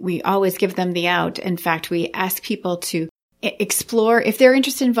 and we always give them the out. In fact, we ask people to explore, if they're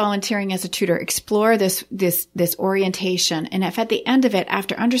interested in volunteering as a tutor, explore this orientation. And if at the end of it,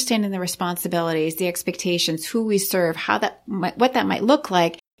 after understanding the responsibilities, the expectations, who we serve, what that might look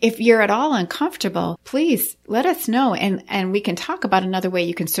like, if you're at all uncomfortable, please let us know, and we can talk about another way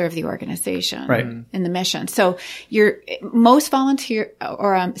you can serve the organization in the mission. So most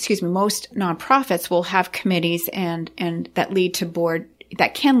nonprofits will have committees and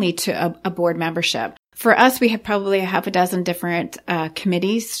that can lead to a board membership. For us, we have probably half a dozen different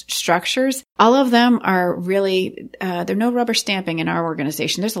committees, structures. All of them are really, there's no rubber stamping in our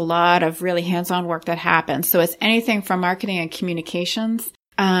organization. There's a lot of really hands-on work that happens. So it's anything from marketing and communications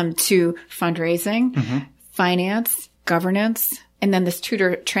to fundraising, finance, governance, and then this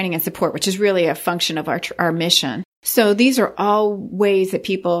tutor training and support, which is really a function of our mission. So these are all ways that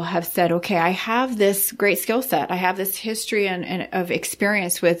people have said, okay, I have this great skill set. I have this history and of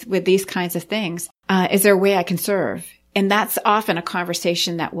experience with these kinds of things. Is there a way I can serve? And that's often a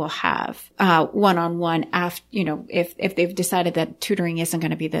conversation that we'll have one-on-one after, if they've decided that tutoring isn't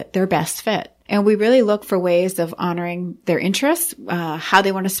going to be their best fit. And we really look for ways of honoring their interests, how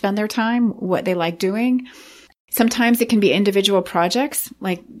they want to spend their time, what they like doing. Sometimes it can be individual projects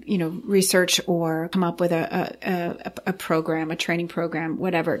like, research or come up with a program, a training program,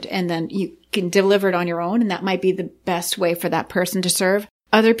 whatever. And then you can deliver it on your own. And that might be the best way for that person to serve.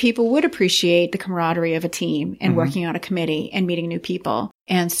 Other people would appreciate the camaraderie of a team and working on a committee and meeting new people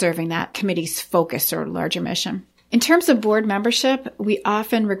and serving that committee's focus or larger mission. In terms of board membership, we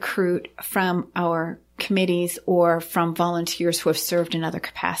often recruit from our committees or from volunteers who have served in other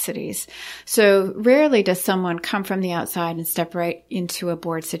capacities. So rarely does someone come from the outside and step right into a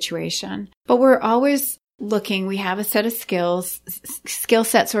board situation. But we're always looking, we have a set of skill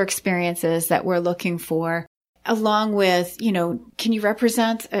sets or experiences that we're looking for, along with, can you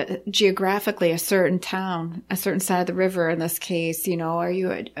represent geographically a certain town, a certain side of the river in this case? Are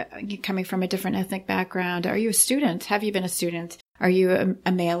you coming from a different ethnic background? Are you a student? Have you been a student? Are you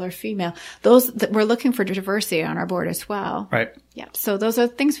a male or female? We're looking for diversity on our board as well. Right. Yeah. So those are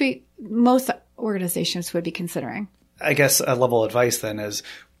things most organizations would be considering. I guess a level of advice then is,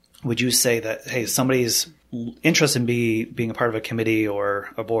 would you say that, hey, somebody's interest in being a part of a committee or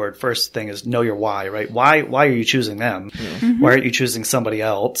a board, first thing is know your why, right? Why are you choosing them? Why aren't you choosing somebody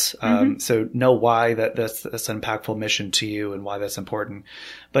else? So know why that's an impactful mission to you and why that's important.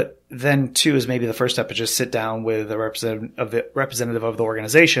 But then two is maybe the first step is just sit down with a representative of the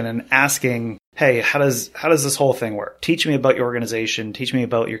organization and asking, hey, how does this whole thing work? Teach me about your organization. Teach me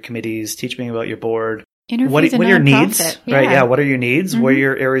about your committees. Teach me about your board. What are your needs? Yeah. Right. Yeah. What are your needs? What are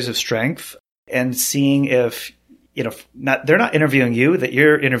your areas of strength? And seeing if, they're not interviewing you, that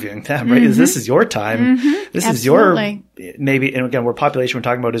you're interviewing them, right? This is your time. This Absolutely. is maybe, and again, population we're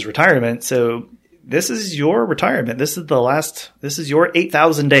talking about is retirement. So this is your retirement. This is your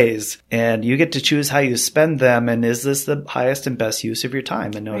 8,000 days, and you get to choose how you spend them. And is this the highest and best use of your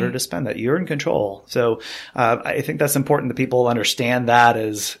time in order to spend that? You're in control. So I think that's important that people understand that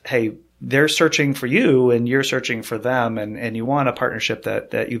as, hey, they're searching for you and you're searching for them, and you want a partnership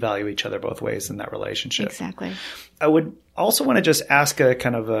that you value each other both ways in that relationship. Exactly. I would also want to just ask a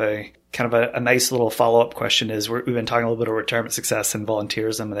kind of a nice little follow-up question is we've been talking a little bit of retirement success and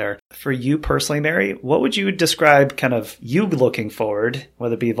volunteerism there. For you personally, Mary, what would you describe kind of you looking forward,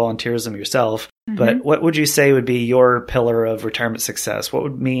 whether it be volunteerism yourself, but what would you say would be your pillar of retirement success? What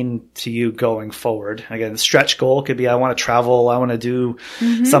would mean to you going forward? Again, the stretch goal could be, I want to travel, I want to do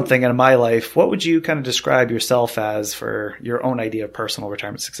something in my life. What would you kind of describe yourself as for your own idea of personal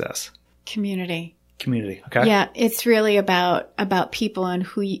retirement success? Community. Okay. Yeah, it's really about people and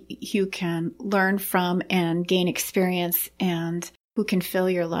who you can learn from and gain experience, and who can fill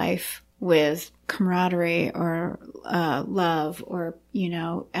your life with camaraderie or love or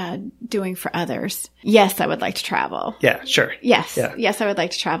doing for others. Yes, I would like to travel. Yeah, sure. Yes, yeah. Yes, I would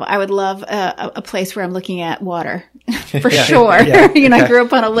like to travel. I would love a place where I'm looking at water for sure. I grew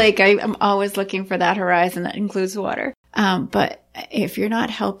up on a lake. I'm always looking for that horizon that includes water. But if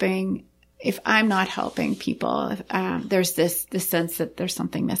I'm not helping people, there's this sense that there's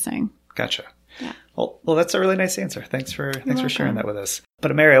something missing. Gotcha. Yeah. Well, that's a really nice answer. Thanks for sharing that with us.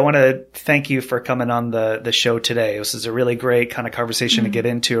 But Mary, I want to thank you for coming on the show today. This is a really great kind of conversation to get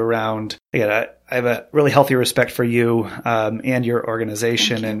into around, again, I have a really healthy respect for you and your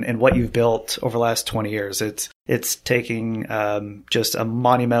organization and what you've built over the last 20 years. It's taking just a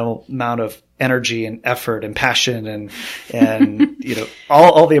monumental amount of energy and effort and passion and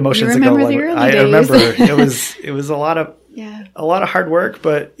all the emotions that go along with it. I remember it was a lot of Yeah. a lot of hard work,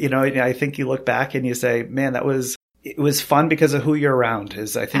 but I think you look back and you say, man, it was fun because of who you're around.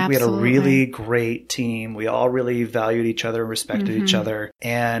 I think we had a really great team. We all really valued each other and respected each other.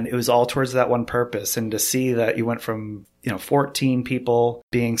 And it was all towards that one purpose. And to see that you went from, 14 people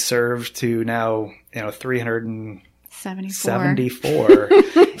being served to now, 374.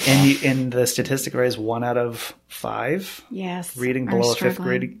 And the statistic is 1 out of 5 reading below a 5th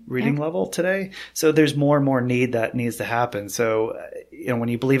grade reading level today. So there's more and more need that needs to happen. So, when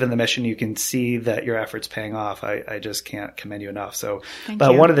you believe in the mission, you can see that your effort's paying off. I just can't commend you enough. So,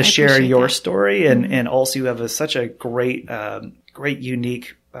 but I wanted to share your story, and also you have such a great,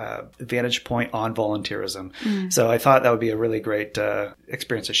 unique vantage point on volunteerism. So I thought that would be a really great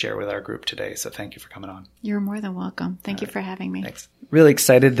experience to share with our group today. So thank you for coming on. You're more than welcome. Thank you for having me. Thanks. Really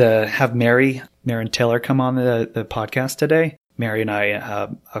excited to have Marin Taylor come on the podcast today. Mary and I,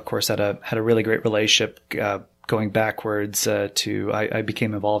 of course, had a really great relationship going backwards to I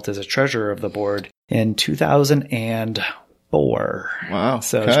became involved as a treasurer of the board in 2004. Wow.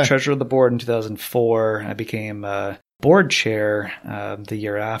 So I was treasurer of the board in 2004. I became board chair the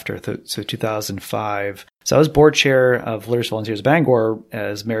year after, so 2005. So I was board chair of Literacy Volunteers Bangor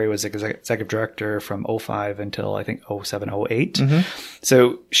as Mary was executive director from 05 until I think 07, 08.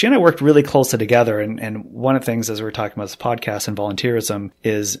 So she and I worked really closely together. And one of the things as we were talking about this podcast and volunteerism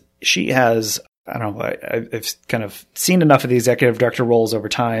is she has, I don't know, I've kind of seen enough of the executive director roles over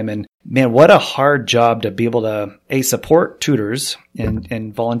time. And man, what a hard job to be able to support tutors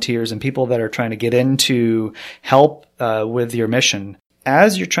and volunteers and people that are trying to get into help with your mission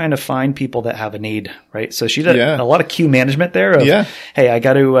as you're trying to find people that have a need, right? So she did a lot of queue management there of, hey, I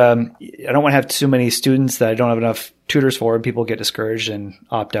got to, I don't want to have too many students that I don't have enough tutors for and people get discouraged and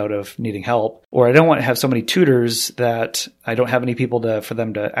opt out of needing help. Or I don't want to have so many tutors that I don't have any people for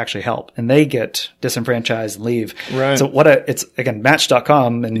them to actually help and they get disenfranchised and leave. Right. So it's again,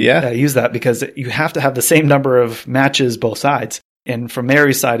 match.com and use that because you have to have the same number of matches both sides. And from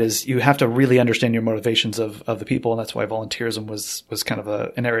Mary's side is you have to really understand your motivations of the people. And that's why volunteerism was kind of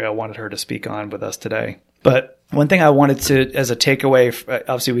an area I wanted her to speak on with us today. But one thing I wanted to, as a takeaway,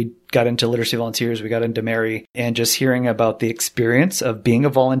 obviously we got into Literacy Volunteers, we got into Mary, and just hearing about the experience of being a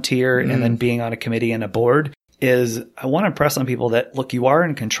volunteer and then being on a committee and a board is I want to impress on people that, look, you are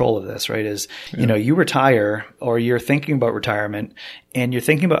in control of this, right? You retire or you're thinking about retirement and you're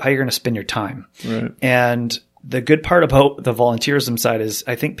thinking about how you're going to spend your time. Right. And the good part about the volunteerism side is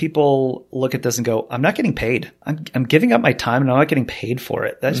I think people look at this and go, I'm not getting paid. I'm giving up my time and I'm not getting paid for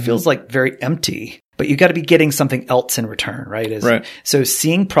it. That feels like very empty, but you got to be getting something else in return, right? So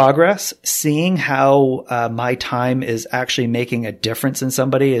seeing progress, seeing how my time is actually making a difference in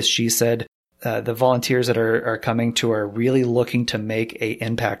somebody, as she said, the volunteers that are coming to are really looking to make a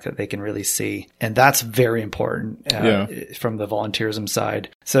impact that they can really see. And that's very important from the volunteerism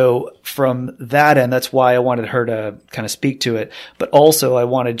side. So from that end, that's why I wanted her to kind of speak to it. But also I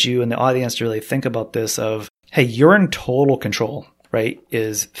wanted you and the audience to really think about this of, hey, you're in total control, right?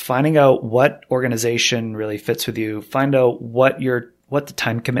 Is finding out what organization really fits with you, find out what the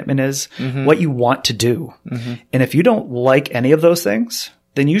time commitment is, what you want to do. And if you don't like any of those things,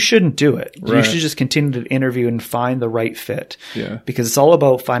 then you shouldn't do it. Right. You should just continue to interview and find the right fit. Yeah. Because it's all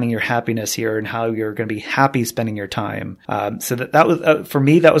about finding your happiness here and how you're going to be happy spending your time. So that was, for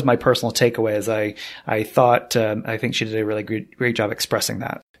me, that was my personal takeaway as I thought, I think she did a really great job expressing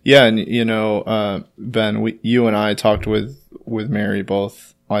that. Yeah. And, Ben, you and I talked with Mary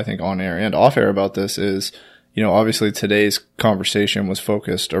both, I think on air and off air about this is, obviously today's conversation was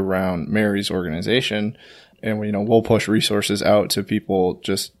focused around Mary's organization. And we'll push resources out to people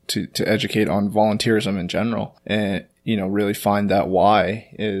just to educate on volunteerism in general, and really find that why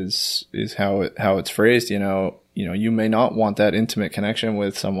is how it's phrased. You may not want that intimate connection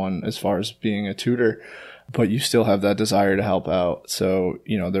with someone as far as being a tutor, but you still have that desire to help out. So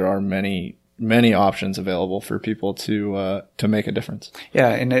there are many options available for people to make a difference. Yeah.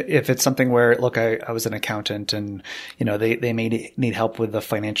 And if it's something where, look, I was an accountant and, they may need help with the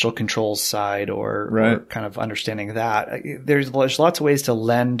financial controls side or kind of understanding that, there's lots of ways to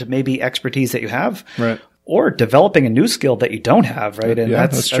lend maybe expertise that you have. Right. Or developing a new skill that you don't have, right? And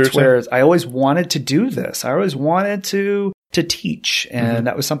that's where I always wanted to do this. I always wanted to teach. And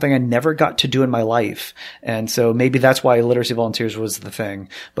that was something I never got to do in my life. And so maybe that's why Literacy Volunteers was the thing.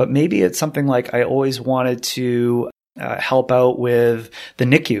 But maybe it's something like I always wanted to help out with the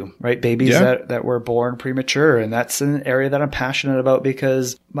NICU, right? Babies that were born premature. And that's an area that I'm passionate about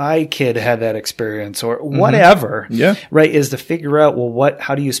because my kid had that experience or whatever, right? Is to figure out, well,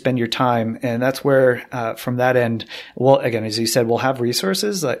 how do you spend your time? And that's where, from that end, well, again, as you said, we'll have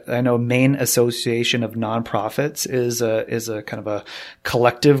resources. I know Maine Association of Nonprofits is a kind of a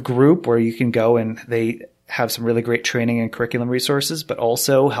collective group where you can go and they have some really great training and curriculum resources, but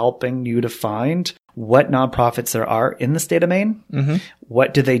also helping you to find what nonprofits there are in the state of Maine.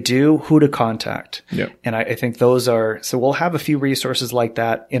 What do they do? Who to contact? And I think those are, so we'll have a few resources like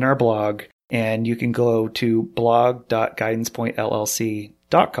that in our blog, and you can go to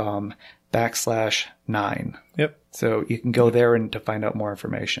blog.guidancepointllc.com/9. So you can go there and to find out more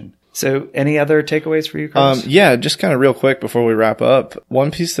information. So any other takeaways for you, Chris? Just kind of real quick before we wrap up.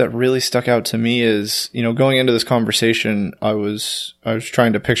 One piece that really stuck out to me is, going into this conversation, I was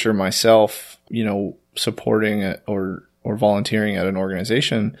trying to picture myself, supporting it or volunteering at an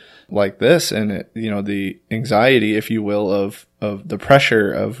organization like this. And, the anxiety, if you will, of the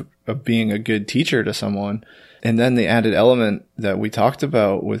pressure of being a good teacher to someone. And then the added element that we talked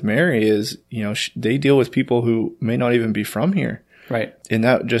about with Mary is, they deal with people who may not even be from here. Right. And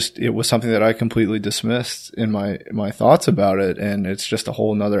it was something that I completely dismissed in my thoughts about it. And it's just a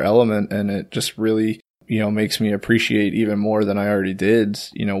whole nother element. And it just really, makes me appreciate even more than I already did,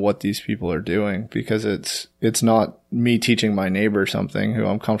 what these people are doing, because it's not me teaching my neighbor something who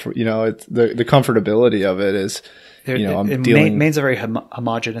I'm comfortable, it's the comfortability of it is, I'm dealing. Maine's a very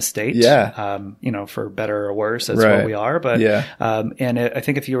homogenous state. For better or worse, that's what we are. But, I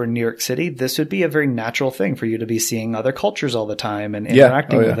think if you were in New York City, this would be a very natural thing for you to be seeing other cultures all the time and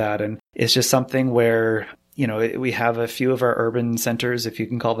interacting with that. And it's just something where, we have a few of our urban centers, if you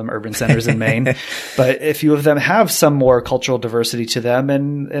can call them urban centers in Maine, but a few of them have some more cultural diversity to them.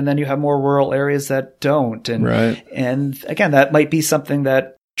 And then you have more rural areas that don't. And again, that might be something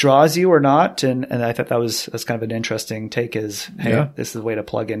that draws you or not. And I thought that's kind of an interesting take is, hey, this is a way to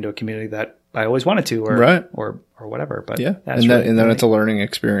plug into a community that I always wanted to, or whatever. But and then it's a learning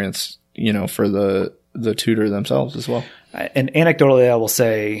experience, for the tutor themselves as well. And anecdotally, I will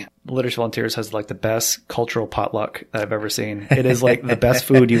say Literacy Volunteers has like the best cultural potluck that I've ever seen. It is like the best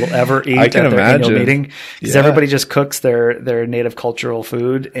food you will ever eat at their annual meeting, because everybody just cooks their native cultural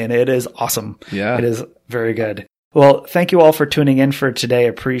food, and it is awesome. It is very good. Well, thank you all for tuning in for today.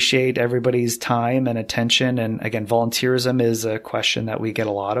 Appreciate everybody's time and attention. And again, volunteerism is a question that we get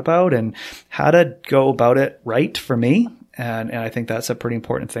a lot about, and how to go about it right for me. And I think that's a pretty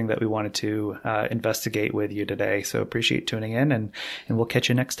important thing that we wanted to investigate with you today. So appreciate tuning in, and we'll catch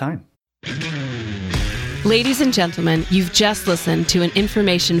you next time. Ladies and gentlemen, you've just listened to an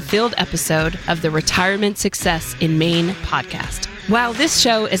information-filled episode of the Retirement Success in Maine podcast. While this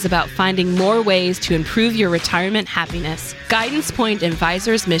show is about finding more ways to improve your retirement happiness, Guidance Point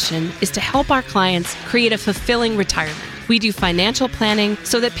Advisors' mission is to help our clients create a fulfilling retirement. We do financial planning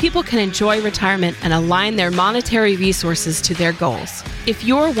so that people can enjoy retirement and align their monetary resources to their goals. If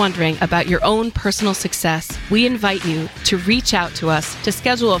you're wondering about your own personal success, we invite you to reach out to us to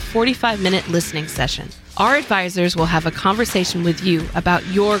schedule a 45-minute listening session. Our advisors will have a conversation with you about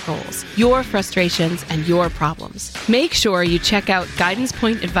your goals, your frustrations, and your problems. Make sure you check out Guidance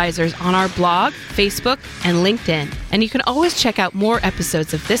Point Advisors on our blog, Facebook, and LinkedIn. And you can always check out more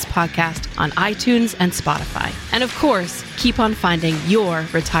episodes of this podcast on iTunes and Spotify. And of course, keep on finding your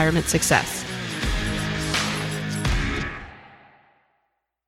retirement success.